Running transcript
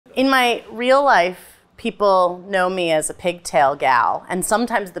In my real life, people know me as a pigtail gal, and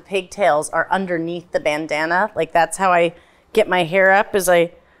sometimes the pigtails are underneath the bandana. Like that's how I get my hair up, is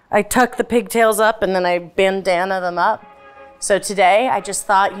I tuck the pigtails up and then I bandana them up. So today I just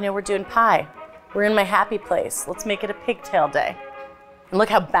thought, we're doing pie. We're in my happy place. Let's make it a pigtail day. And look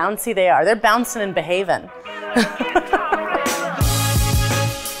how bouncy they are. They're bouncing and behaving.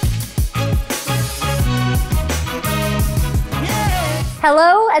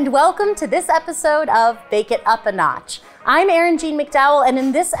 Hello and welcome to this episode of Bake It Up a Notch. I'm Erin McDowell, and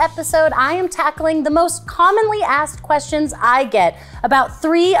in this episode I am tackling the most commonly asked questions I get about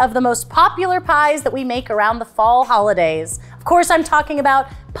 3 of the most popular pies that we make around the fall holidays. Of course, I'm talking about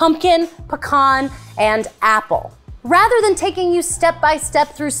pumpkin, pecan, and apple. Rather than taking you step by step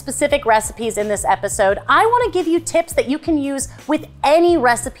through specific recipes in this episode, I want to give you tips that you can use with any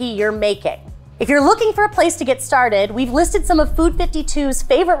recipe you're making. If you're looking for a place to get started, we've listed some of Food 52's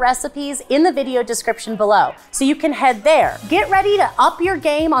favorite recipes in the video description below, so you can head there. Get ready to up your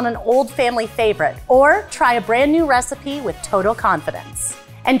game on an old family favorite, or try a brand new recipe with total confidence.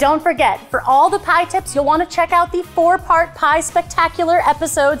 And don't forget, for all the pie tips, you'll want to check out the 4-part Pie Spectacular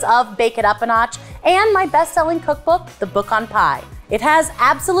episodes of Bake It Up a Notch and my best-selling cookbook, The Book on Pie. It has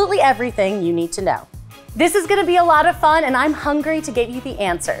absolutely everything you need to know. This is gonna be a lot of fun, and I'm hungry to give you the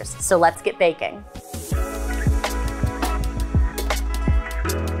answers, so let's get baking.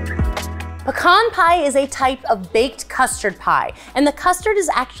 Pecan pie is a type of baked custard pie, and the custard is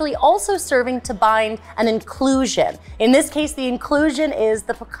actually also serving to bind an inclusion. In this case, the inclusion is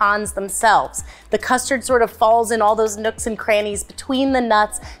the pecans themselves. The custard sort of falls in all those nooks and crannies between the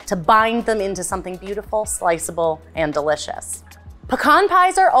nuts to bind them into something beautiful, sliceable, and delicious. Pecan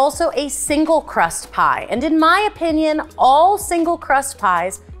pies are also a single crust pie, and in my opinion, all single crust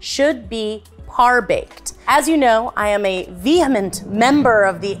pies should be par baked. As you know, I am a vehement member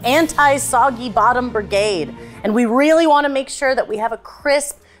of the anti-soggy bottom brigade, and we really want to make sure that we have a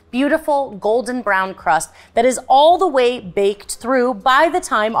crisp, beautiful golden brown crust that is all the way baked through by the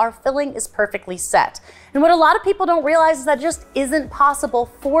time our filling is perfectly set. And what a lot of people don't realize is that it just isn't possible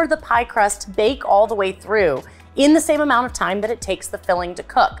for the pie crust to bake all the way through in the same amount of time that it takes the filling to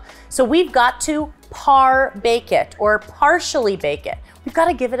cook. So we've got to par bake it or partially bake it. We've got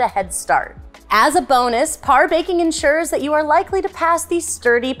to give it a head start. As a bonus, par baking ensures that you are likely to pass the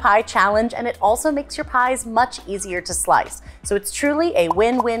sturdy pie challenge, and it also makes your pies much easier to slice. So it's truly a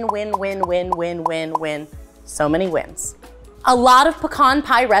win-win-win-win-win-win-win. So many wins. A lot of pecan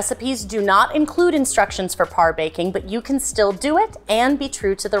pie recipes do not include instructions for par baking, but you can still do it and be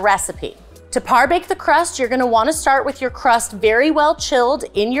true to the recipe. To par bake the crust, you're gonna wanna start with your crust very well chilled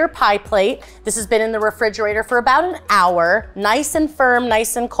in your pie plate. This has been in the refrigerator for about an hour, nice and firm,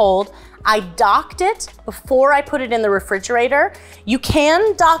 nice and cold. I docked it before I put it in the refrigerator. You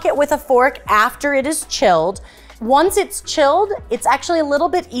can dock it with a fork after it is chilled. Once it's chilled, it's actually a little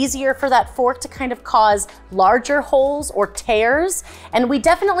bit easier for that fork to kind of cause larger holes or tears. And we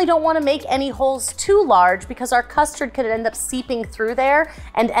definitely don't want to make any holes too large because our custard could end up seeping through there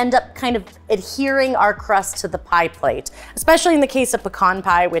and end up kind of adhering our crust to the pie plate, especially in the case of pecan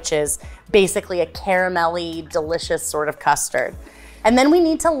pie, which is basically a caramelly, delicious sort of custard. And then we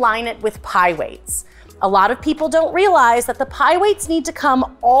need to line it with pie weights. A lot of people don't realize that the pie weights need to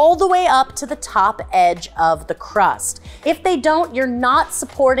come all the way up to the top edge of the crust. If they don't, you're not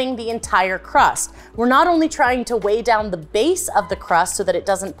supporting the entire crust. We're not only trying to weigh down the base of the crust so that it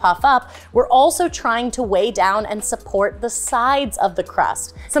doesn't puff up, we're also trying to weigh down and support the sides of the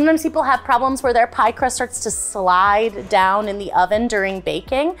crust. Sometimes people have problems where their pie crust starts to slide down in the oven during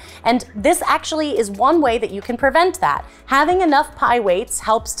baking, and this actually is one way that you can prevent that. Having enough pie weights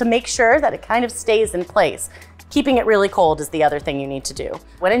helps to make sure that it kind of stays in place. Keeping it really cold is the other thing you need to do.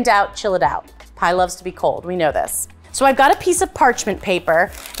 When in doubt, chill it out. Pie loves to be cold, we know this. So I've got a piece of parchment paper,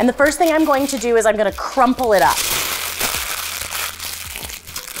 and the first thing I'm going to do is I'm gonna crumple it up.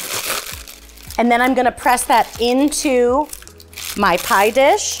 And then I'm gonna press that into my pie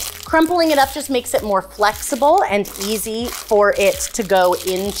dish. Crumpling it up just makes it more flexible and easy for it to go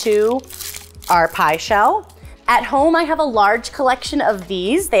into our pie shell. At home, I have a large collection of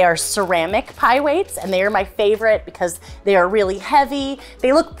these. They are ceramic pie weights, and they are my favorite because they are really heavy.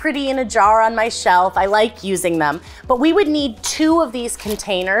 They look pretty in a jar on my shelf. I like using them. But we would need 2 of these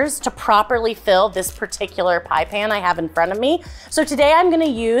containers to properly fill this particular pie pan I have in front of me. So today I'm gonna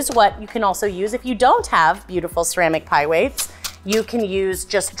use what you can also use if you don't have beautiful ceramic pie weights. You can use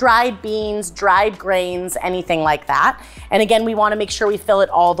just dried beans, dried grains, anything like that. And again, we wanna make sure we fill it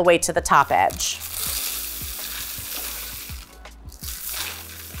all the way to the top edge.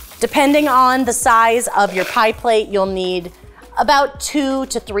 Depending on the size of your pie plate, you'll need about 2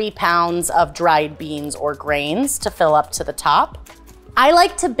 to 3 pounds of dried beans or grains to fill up to the top. I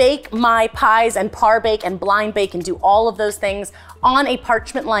like to bake my pies and par bake and blind bake and do all of those things on a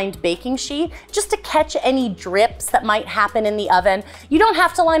parchment lined baking sheet just to catch any drips that might happen in the oven. You don't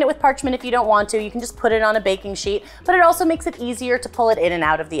have to line it with parchment if you don't want to. You can just put it on a baking sheet, but it also makes it easier to pull it in and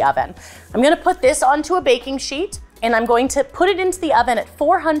out of the oven. I'm gonna put this onto a baking sheet and I'm going to put it into the oven at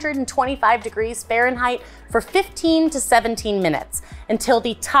 425 degrees Fahrenheit for 15 to 17 minutes until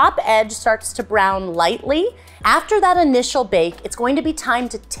the top edge starts to brown lightly. After that initial bake, it's going to be time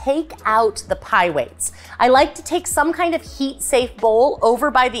to take out the pie weights. I like to take some kind of heat-safe bowl over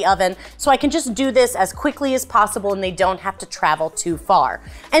by the oven so I can just do this as quickly as possible and they don't have to travel too far.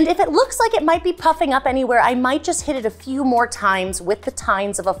 And if it looks like it might be puffing up anywhere, I might just hit it a few more times with the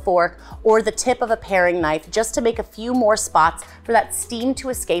tines of a fork or the tip of a paring knife just to make a few more spots for that steam to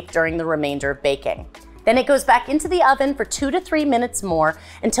escape during the remainder of baking. Then it goes back into the oven for 2 to 3 minutes more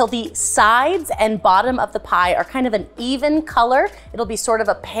until the sides and bottom of the pie are kind of an even color. It'll be sort of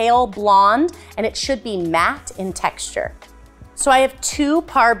a pale blonde and it should be matte in texture. So I have 2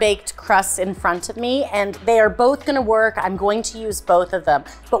 par-baked crusts in front of me and they are both gonna work. I'm going to use both of them,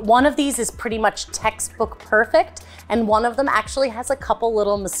 but one of these is pretty much textbook perfect and one of them actually has a couple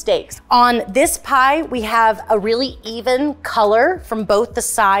little mistakes. On this pie, we have a really even color from both the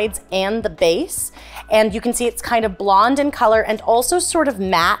sides and the base. And you can see it's kind of blonde in color and also sort of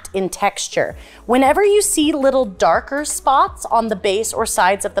matte in texture. Whenever you see little darker spots on the base or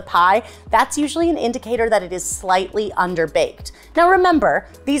sides of the pie, that's usually an indicator that it is slightly underbaked. Now remember,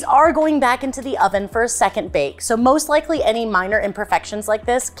 these are going back into the oven for a second bake, so most likely any minor imperfections like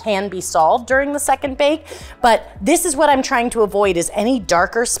this can be solved during the second bake, but this is what I'm trying to avoid is any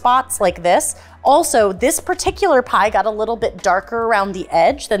darker spots like this. Also, this particular pie got a little bit darker around the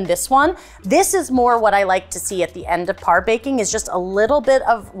edge than this one. This is more what I like to see at the end of par baking is just a little bit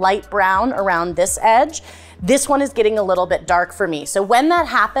of light brown around this edge. This one is getting a little bit dark for me. So when that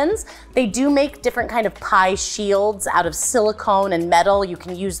happens, they do make different kind of pie shields out of silicone and metal. You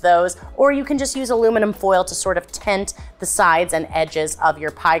can use those, or you can just use aluminum foil to sort of tent the sides and edges of your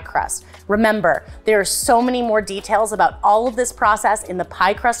pie crust. Remember, there are so many more details about all of this process in the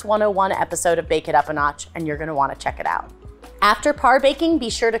Pie Crust 101 episode of Bake It Up a Notch, and you're gonna wanna check it out. After par baking, be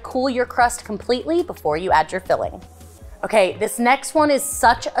sure to cool your crust completely before you add your filling. Okay, this next one is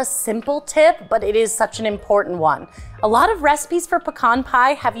such a simple tip, but it is such an important one. A lot of recipes for pecan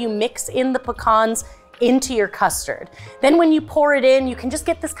pie have you mix in the pecans into your custard. Then when you pour it in, you can just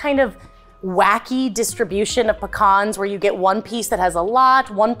get this kind of wacky distribution of pecans where you get one piece that has a lot,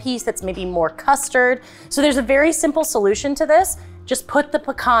 one piece that's maybe more custard. So there's a very simple solution to this. Just put the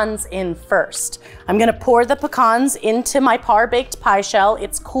pecans in first. I'm gonna pour the pecans into my par-baked pie shell.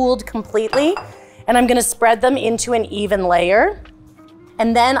 It's cooled completely. And I'm gonna spread them into an even layer.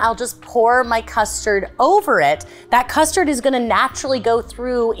 And then I'll just pour my custard over it. That custard is gonna naturally go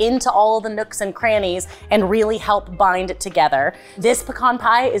through into all the nooks and crannies and really help bind it together. This pecan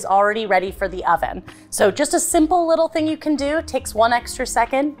pie is already ready for the oven. So just a simple little thing you can do, takes 1 extra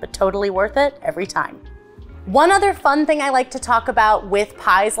second, but totally worth it every time. One other fun thing I like to talk about with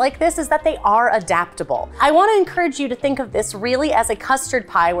pies like this is that they are adaptable. I want to encourage you to think of this really as a custard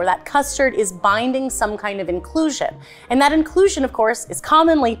pie where that custard is binding some kind of inclusion. And that inclusion, of course, is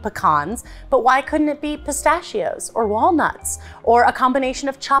commonly pecans, but why couldn't it be pistachios or walnuts or a combination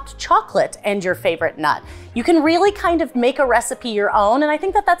of chopped chocolate and your favorite nut? You can really kind of make a recipe your own, and I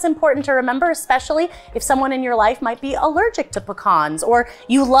think that that's important to remember, especially if someone in your life might be allergic to pecans or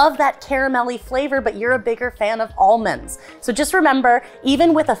you love that caramelly flavor, but you're a bigger fan of almonds. So just remember,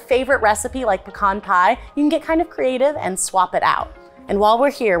 even with a favorite recipe like pecan pie, you can get kind of creative and swap it out. And while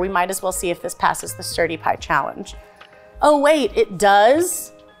we're here, we might as well see if this passes the sturdy pie challenge. Oh wait, it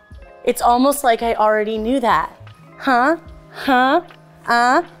does? It's almost like I already knew that. Huh?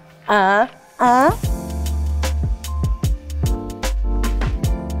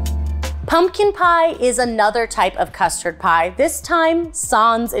 Pumpkin pie is another type of custard pie, this time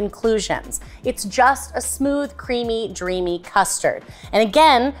sans inclusions. It's just a smooth, creamy, dreamy custard. And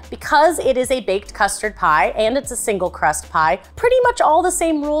again, because it is a baked custard pie and it's a single crust pie, pretty much all the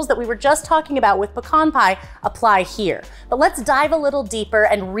same rules that we were just talking about with pecan pie apply here. But let's dive a little deeper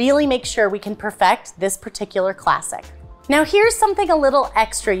and really make sure we can perfect this particular classic. Now here's something a little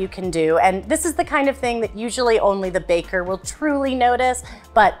extra you can do, and this is the kind of thing that usually only the baker will truly notice,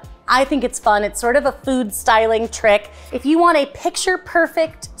 but I think it's fun. It's sort of a food styling trick. If you want a picture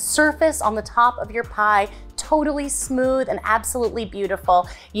perfect surface on the top of your pie, totally smooth and absolutely beautiful,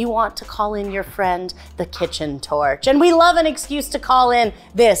 you want to call in your friend, the kitchen torch. And we love an excuse to call in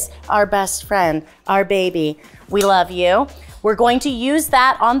this, our best friend, our baby. We love you. We're going to use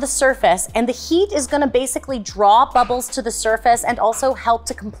that on the surface, and the heat is gonna basically draw bubbles to the surface and also help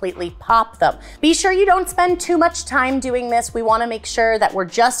to completely pop them. Be sure you don't spend too much time doing this. We wanna make sure that we're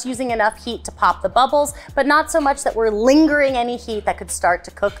just using enough heat to pop the bubbles, but not so much that we're lingering any heat that could start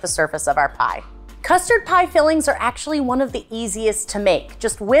to cook the surface of our pie. Custard pie fillings are actually one of the easiest to make.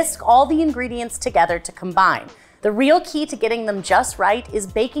 Just whisk all the ingredients together to combine. The real key to getting them just right is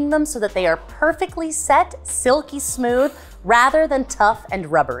baking them so that they are perfectly set, silky smooth, rather than tough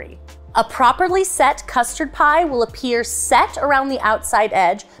and rubbery. A properly set custard pie will appear set around the outside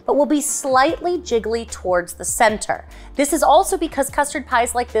edge, but will be slightly jiggly towards the center. This is also because custard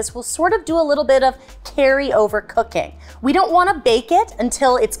pies like this will sort of do a little bit of carry-over cooking. We don't want to bake it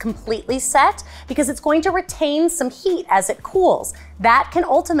until it's completely set because it's going to retain some heat as it cools. That can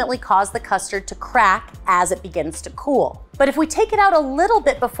ultimately cause the custard to crack as it begins to cool. But if we take it out a little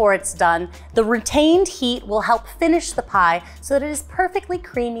bit before it's done, the retained heat will help finish the pie so that it is perfectly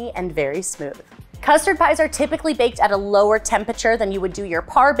creamy and very smooth. Custard pies are typically baked at a lower temperature than you would do your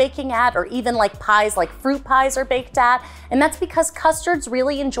par baking at, or even like pies like fruit pies are baked at. And that's because custards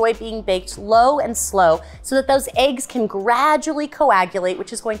really enjoy being baked low and slow so that those eggs can gradually coagulate,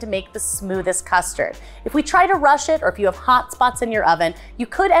 which is going to make the smoothest custard. If we try to rush it, or if you have hot spots in your oven, you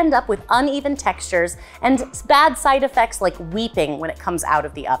could end up with uneven textures and bad side effects like weeping when it comes out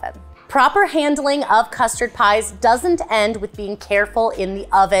of the oven. Proper handling of custard pies doesn't end with being careful in the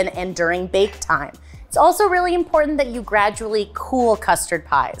oven and during bake time. It's also really important that you gradually cool custard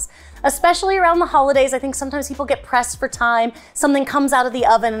pies. Especially around the holidays, I think sometimes people get pressed for time, something comes out of the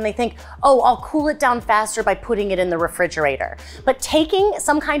oven and they think, oh, I'll cool it down faster by putting it in the refrigerator. But taking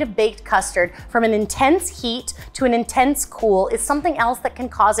some kind of baked custard from an intense heat to an intense cool is something else that can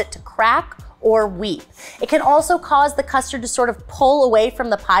cause it to crack or weep. It can also cause the custard to sort of pull away from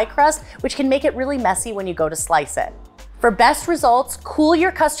the pie crust, which can make it really messy when you go to slice it. For best results, cool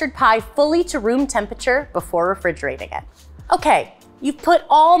your custard pie fully to room temperature before refrigerating it. Okay, you've put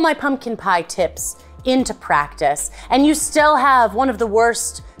all my pumpkin pie tips into practice, and you still have one of the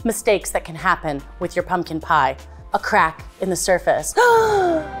worst mistakes that can happen with your pumpkin pie, a crack in the surface.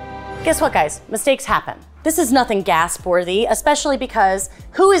 Guess what, guys? Mistakes happen. This is nothing gasp-worthy, especially because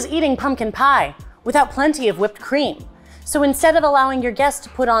who is eating pumpkin pie without plenty of whipped cream? So instead of allowing your guests to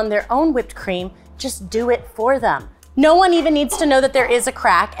put on their own whipped cream, just do it for them. No one even needs to know that there is a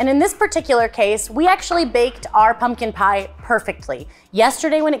crack, and in this particular case, we actually baked our pumpkin pie perfectly.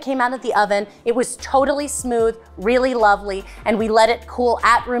 Yesterday when it came out of the oven, it was totally smooth, really lovely, and we let it cool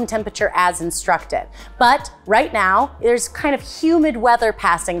at room temperature as instructed. But right now, there's kind of humid weather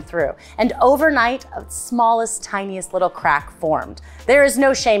passing through, and overnight, a smallest, tiniest little crack formed. There is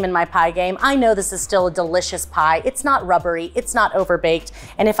no shame in my pie game. I know this is still a delicious pie. It's not rubbery, it's not overbaked,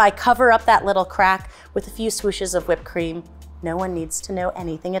 and if I cover up that little crack with a few swooshes of whipped cream, no one needs to know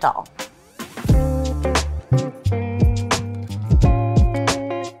anything at all.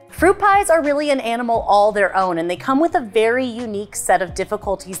 Fruit pies are really an animal all their own, and they come with a very unique set of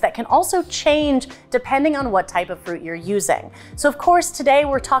difficulties that can also change depending on what type of fruit you're using. So of course, today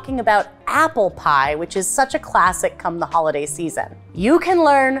we're talking about apple pie, which is such a classic come the holiday season. You can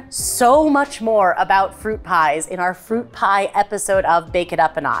learn so much more about fruit pies in our fruit pie episode of Bake It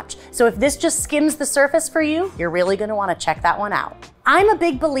Up a Notch. So if this just skims the surface for you, you're really gonna wanna check that one out. I'm a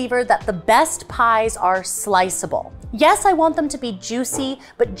big believer that the best pies are sliceable. Yes, I want them to be juicy,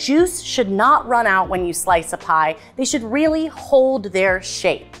 but juice should not run out when you slice a pie. They should really hold their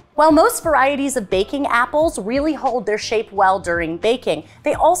shape. While most varieties of baking apples really hold their shape well during baking,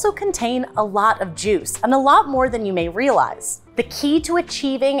 they also contain a lot of juice, and a lot more than you may realize. The key to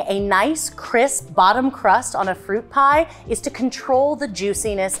achieving a nice, crisp bottom crust on a fruit pie is to control the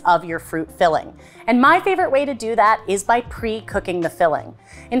juiciness of your fruit filling. And my favorite way to do that is by pre-cooking the filling.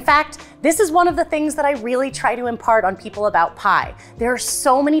 In fact, this is one of the things that I really try to impart on people about pie. There are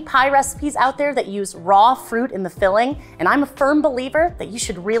so many pie recipes out there that use raw fruit in the filling, and I'm a firm believer that you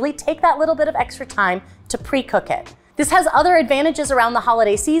should really take that little bit of extra time to pre-cook it. This has other advantages around the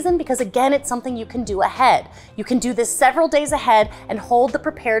holiday season because, again, it's something you can do ahead. You can do this several days ahead and hold the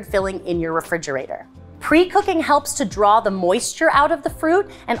prepared filling in your refrigerator. Pre-cooking helps to draw the moisture out of the fruit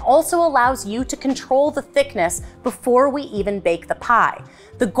and also allows you to control the thickness before we even bake the pie.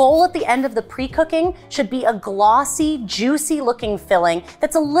 The goal at the end of the pre-cooking should be a glossy, juicy looking filling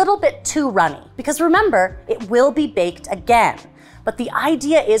that's a little bit too runny, because remember, it will be baked again. But the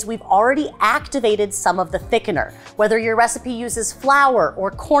idea is we've already activated some of the thickener, whether your recipe uses flour or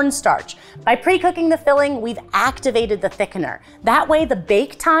cornstarch. By pre-cooking the filling, we've activated the thickener. That way the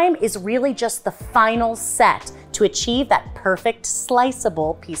bake time is really just the final set to achieve that perfect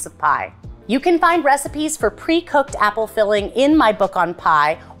sliceable piece of pie. You can find recipes for pre-cooked apple filling in my book on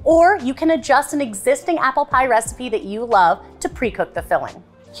pie, or you can adjust an existing apple pie recipe that you love to pre-cook the filling.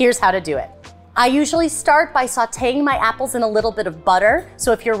 Here's how to do it. I usually start by sauteing my apples in a little bit of butter,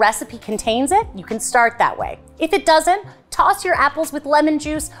 so if your recipe contains it, you can start that way. If it doesn't, toss your apples with lemon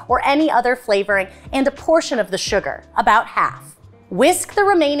juice or any other flavoring and a portion of the sugar, about half. Whisk the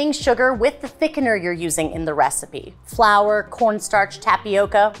remaining sugar with the thickener you're using in the recipe, flour, cornstarch,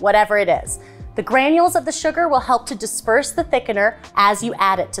 tapioca, whatever it is. The granules of the sugar will help to disperse the thickener as you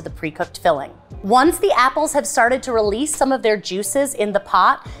add it to the pre-cooked filling. Once the apples have started to release some of their juices in the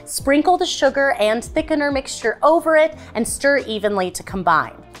pot, sprinkle the sugar and thickener mixture over it and stir evenly to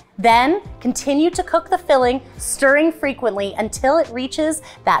combine. Then continue to cook the filling, stirring frequently until it reaches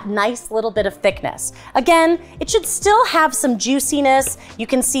that nice little bit of thickness. Again, it should still have some juiciness. You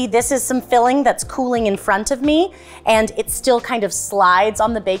can see this is some filling that's cooling in front of me, and it still kind of slides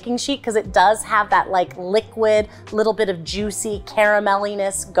on the baking sheet because it does have that like liquid, little bit of juicy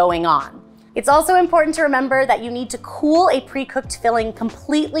caramelliness going on. It's also important to remember that you need to cool a pre-cooked filling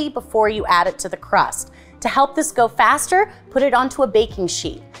completely before you add it to the crust. To help this go faster, put it onto a baking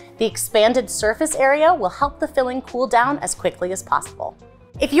sheet. The expanded surface area will help the filling cool down as quickly as possible.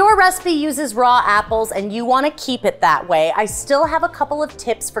 If your recipe uses raw apples and you want to keep it that way, I still have a couple of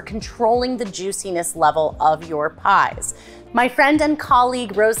tips for controlling the juiciness level of your pies. My friend and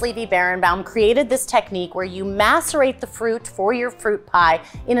colleague Rose Levy-Berenbaum created this technique where you macerate the fruit for your fruit pie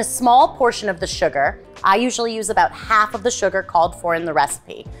in a small portion of the sugar. I usually use about half of the sugar called for in the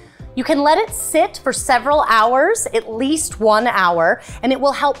recipe. You can let it sit for several hours, at least 1 hour, and it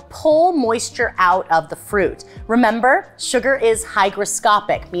will help pull moisture out of the fruit. Remember, sugar is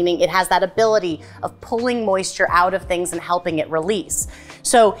hygroscopic, meaning it has that ability of pulling moisture out of things and helping it release.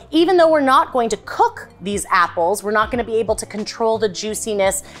 So even though we're not going to cook these apples, we're not going to be able to control the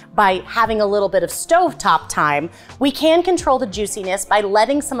juiciness by having a little bit of stovetop time, we can control the juiciness by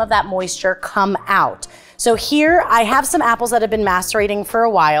letting some of that moisture come out. So here I have some apples that have been macerating for a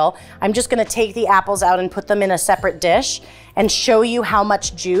while. I'm just gonna take the apples out and put them in a separate dish and show you how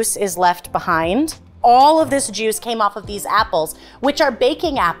much juice is left behind. All of this juice came off of these apples, which are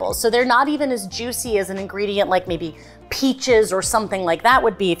baking apples, so they're not even as juicy as an ingredient like maybe peaches or something like that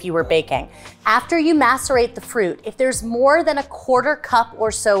would be if you were baking. After you macerate the fruit, if there's more than a 1/4 cup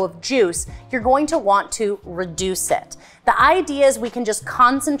or so of juice, you're going to want to reduce it. The idea is we can just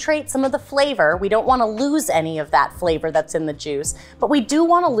concentrate some of the flavor. We don't want to lose any of that flavor that's in the juice, but we do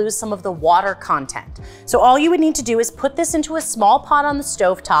want to lose some of the water content. So all you would need to do is put this into a small pot on the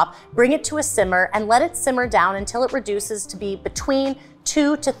stovetop, bring it to a simmer, and let it simmer down until it reduces to be between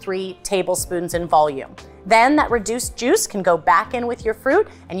 2 to 3 tablespoons in volume. Then that reduced juice can go back in with your fruit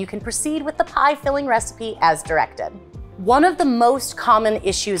and you can proceed with the pie filling recipe as directed. One of the most common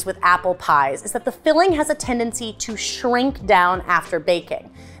issues with apple pies is that the filling has a tendency to shrink down after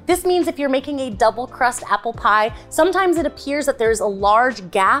baking. This means if you're making a double crust apple pie, sometimes it appears that there's a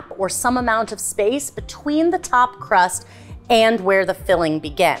large gap or some amount of space between the top crust and where the filling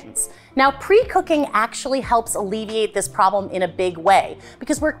begins. Now, pre-cooking actually helps alleviate this problem in a big way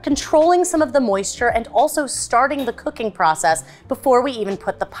because we're controlling some of the moisture and also starting the cooking process before we even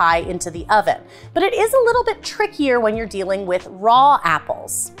put the pie into the oven. But it is a little bit trickier when you're dealing with raw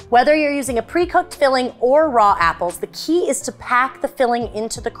apples. Whether you're using a pre-cooked filling or raw apples, the key is to pack the filling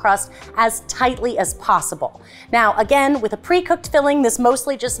into the crust as tightly as possible. Now, again, with a pre-cooked filling, this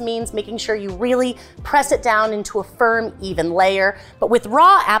mostly just means making sure you really press it down into a firm, even layer. But with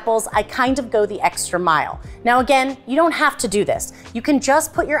raw apples, I kind of go the extra mile. Now again, you don't have to do this. You can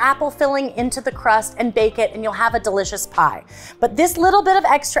just put your apple filling into the crust and bake it and you'll have a delicious pie. But this little bit of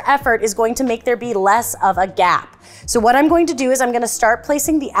extra effort is going to make there be less of a gap. So what I'm going to do is I'm going to start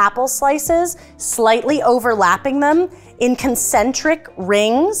placing the apple slices, slightly overlapping them in concentric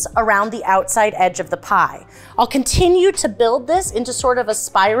rings around the outside edge of the pie. I'll continue to build this into sort of a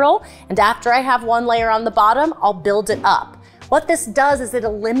spiral, and after I have one layer on the bottom, I'll build it up. What this does is it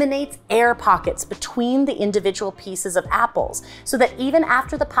eliminates air pockets between the individual pieces of apples so that even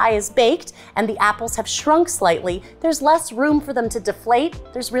after the pie is baked and the apples have shrunk slightly, there's less room for them to deflate.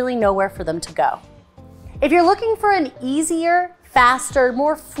 There's really nowhere for them to go. If you're looking for an easier, faster,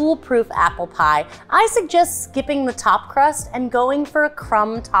 more foolproof apple pie, I suggest skipping the top crust and going for a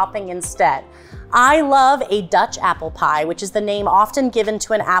crumb topping instead. I love a Dutch apple pie, which is the name often given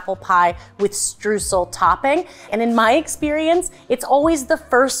to an apple pie with streusel topping. And in my experience, it's always the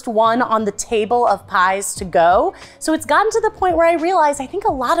first one on the table of pies to go. So it's gotten to the point where I realize I think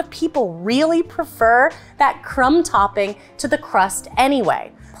a lot of people really prefer that crumb topping to the crust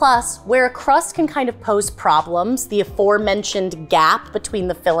anyway. Plus, where a crust can kind of pose problems, the aforementioned gap between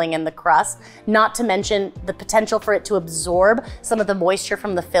the filling and the crust, not to mention the potential for it to absorb some of the moisture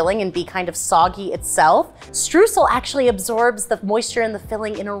from the filling and be kind of soggy itself, streusel actually absorbs the moisture in the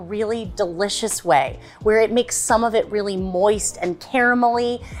filling in a really delicious way, where it makes some of it really moist and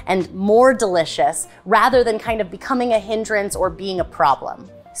caramelly and more delicious, rather than kind of becoming a hindrance or being a problem.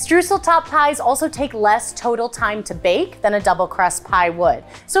 Streusel top pies also take less total time to bake than a double crust pie would.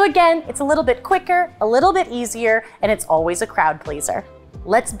 So again, it's a little bit quicker, a little bit easier, and it's always a crowd pleaser.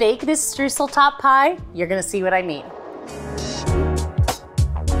 Let's bake this streusel top pie. You're gonna see what I mean.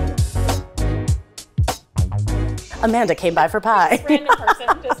 Amanda came by for pie. Just random person,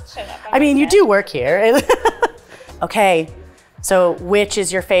 just shut up. I mean, you do work here. Okay, so which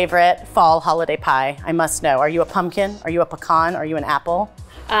is your favorite fall holiday pie? I must know. Are you a pumpkin? Are you a pecan? Are you an apple?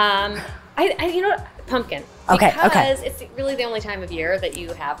 You know what? Pumpkin. Okay, because it's really the only time of year that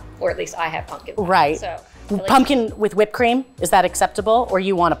you have, or at least I have pumpkin pie. Right. So like pumpkin with whipped cream, is that acceptable? Or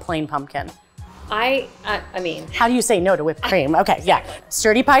you want a plain pumpkin? I mean. How do you say no to whipped cream? Okay, yeah.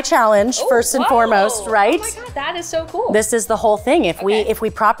 Sturdy Pie Challenge, first and foremost, right? Oh my God, that is so cool. This is the whole thing. If we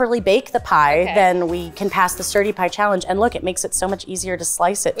properly bake the pie, Okay. then we can pass the Sturdy Pie Challenge. And look, it makes it so much easier to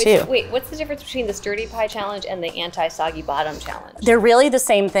slice it too. Wait, what's the difference between the Sturdy Pie Challenge and the anti-soggy bottom challenge? They're really the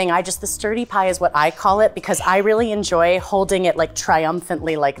same thing. The Sturdy Pie is what I call it because I really enjoy holding it like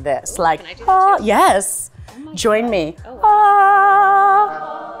triumphantly like this. Ooh, like, can I do that too? Yes. Oh Join God. me. Oh,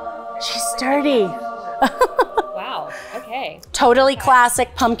 Ah. She's sturdy. wow, okay. Totally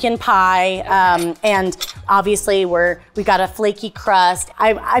classic pumpkin pie. And obviously we've got a flaky crust.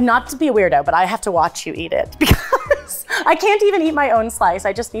 I'm not to be a weirdo, but I have to watch you eat it because I can't even eat my own slice.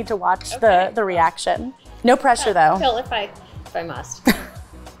 I just need to watch the reaction. No pressure though. Phil, if I must.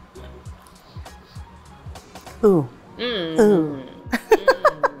 Ooh. Ooh.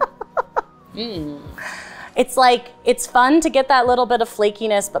 It's fun to get that little bit of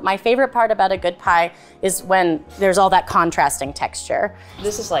flakiness, but my favorite part about a good pie is when there's all that contrasting texture.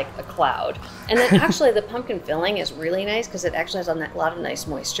 This is like a cloud. And then actually the pumpkin filling is really nice because it actually has a lot of nice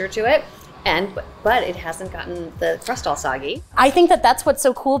moisture to it. But it hasn't gotten the crust all soggy. I think that's what's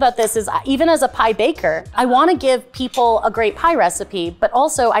so cool about this is even as a pie baker, I want to give people a great pie recipe, but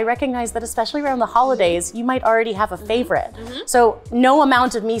also I recognize that especially around the holidays, you might already have a favorite. So no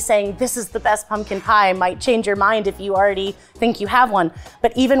amount of me saying this is the best pumpkin pie might change your mind if you already think you have one.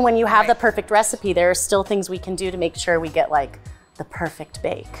 But even when you have the perfect recipe, there are still things we can do to make sure we get like the perfect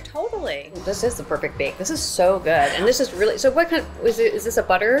bake. Totally. This is the perfect bake. This is so good. And this is really, so what kind of, is this a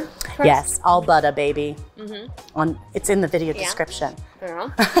butter crust? Yes, all butter, baby. It's in the video Yeah. description. Yeah.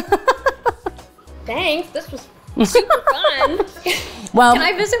 Thanks. This was super fun. Well, Can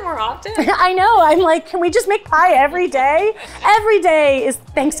I visit more often? I know. I'm like, can we just make pie every day? Every day is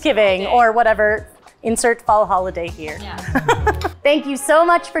Thanksgiving or whatever. Insert fall holiday here. Yeah. Thank you so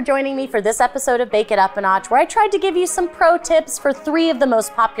much for joining me for this episode of Bake It Up a Notch, where I tried to give you some pro tips for 3 of the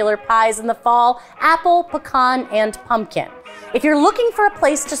most popular pies in the fall: apple, pecan, and pumpkin. If you're looking for a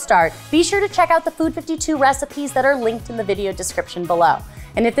place to start, be sure to check out the Food 52 recipes that are linked in the video description below.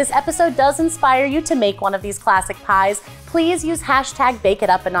 And if this episode does inspire you to make one of these classic pies, please use hashtag Bake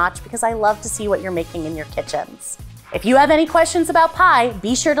It Up a Notch because I love to see what you're making in your kitchens. If you have any questions about pie,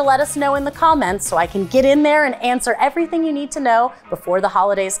 be sure to let us know in the comments so I can get in there and answer everything you need to know before the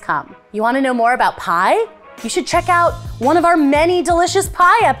holidays come. You want to know more about pie? You should check out one of our many delicious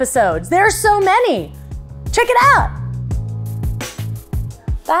pie episodes. There are so many. Check it out.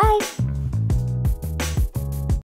 Bye.